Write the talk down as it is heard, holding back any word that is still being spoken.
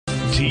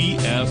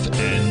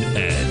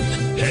TFNN.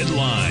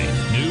 Headline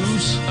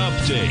News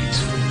Update.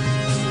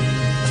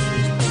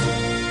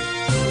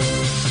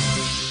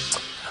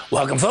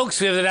 Welcome, folks.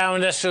 We have the Dow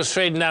Industrials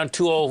trading down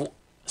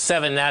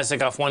 207,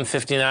 Nasdaq off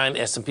 159,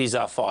 S&P's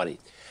off 40.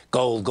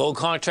 Gold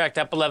contract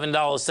up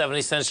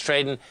 $11.70,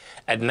 trading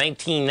at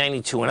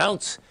 $19.92 an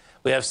ounce.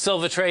 We have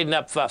silver trading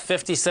up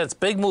 50 cents.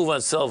 Big move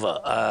on silver.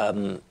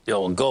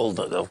 Gold,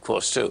 of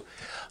course, too.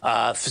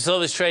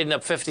 Silver's trading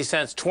up 50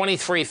 cents,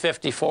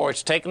 23.54.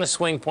 It's taking the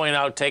swing point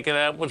out, taking it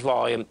out with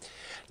volume.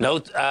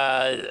 Note,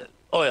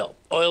 oil.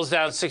 Oil's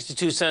down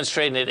 62 cents,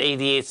 trading at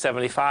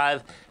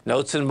 88.75.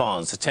 Notes and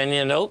bonds. The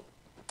 10-year note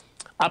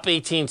up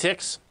 18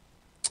 ticks,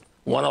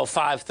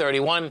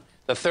 105.31.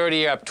 The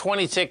 30-year up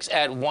 20 ticks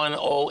at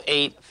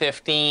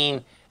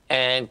 108.15.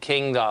 And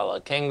King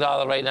Dollar. King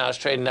Dollar right now is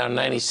trading down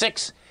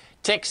 96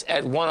 ticks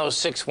at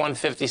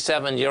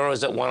 106.157.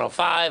 Euros at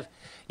 105.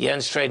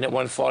 Yen's trading at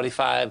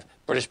 145.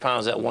 British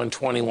pounds at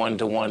 121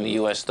 to 1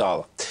 US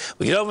dollar.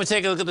 We get over and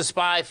take a look at the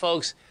SPY,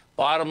 folks.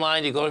 Bottom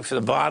line, you're going for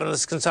the bottom of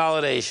this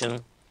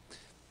consolidation.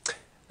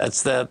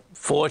 That's the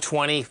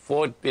 420.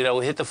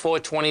 We hit the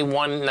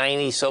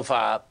 421.90 so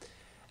far.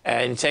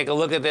 And take a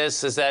look at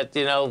this, is that,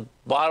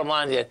 bottom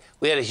line,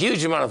 we had a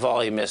huge amount of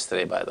volume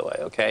yesterday, by the way,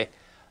 okay?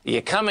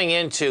 You're coming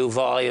into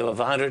volume of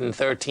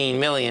 113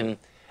 million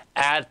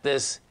at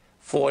this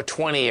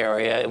 420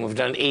 area, and we've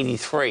done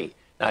 83.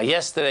 Now,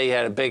 yesterday you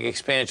had a big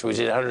expansion, we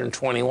did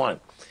 121.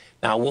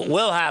 Now, what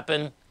will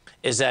happen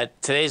is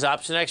that today's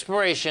option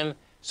expiration,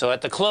 so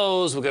at the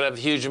close, we're going to have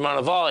a huge amount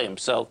of volume.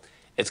 So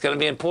it's going to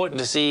be important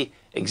to see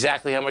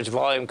exactly how much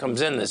volume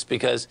comes in this,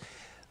 because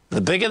the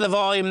bigger the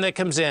volume that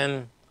comes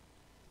in,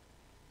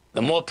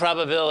 the more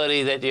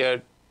probability that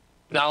you're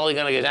not only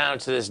going to get down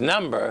to this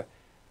number,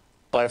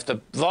 but if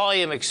the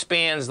volume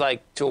expands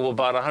like to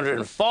about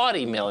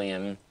 140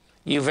 million,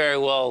 you very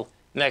well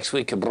next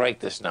week could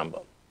break this number.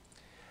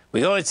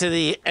 We go into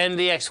the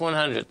NDX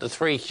 100, the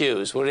 3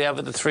 Qs. What do you have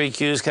with the 3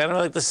 Qs? Kind of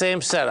like the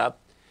same setup.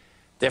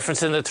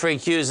 Difference in the 3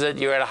 Qs is that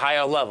you're at a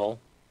higher level.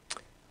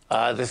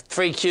 The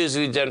 3 Qs,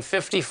 we've done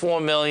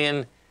 54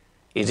 million.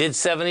 You did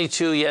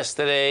 72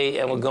 yesterday,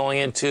 and we're going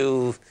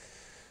into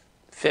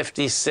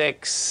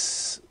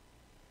 56,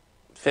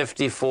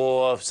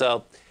 54.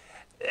 So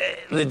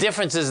the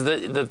difference is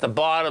that the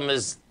bottom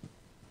is,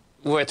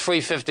 we're at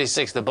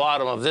 356. The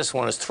bottom of this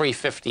one is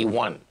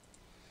 351.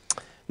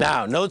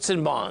 Now, notes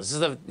and bonds.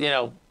 This is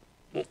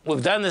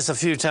we've done this a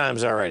few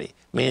times already,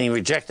 meaning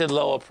rejected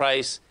lower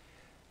price,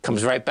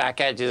 comes right back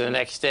at you the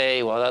next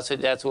day. Well,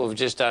 that's what we've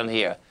just done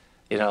here.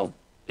 You're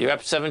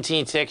up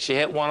 17 ticks. You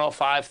hit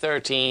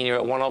 105.13. You're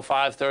at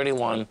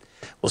 105.31.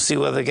 We'll see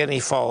whether they get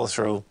any follow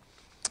through.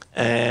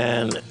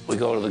 And we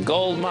go to the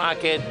gold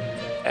market,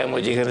 and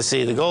what you're going to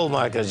see, the gold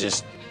market is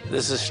just,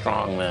 this is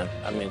strong, man.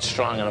 I mean,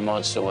 strong in a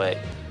monster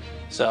way.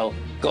 So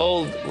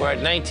gold, we're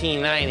at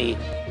 1990,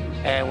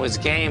 and what's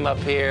game up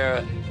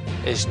here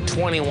is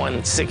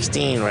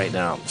 21.16 right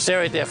now. Stay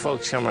right there,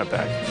 folks. Come right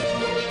back.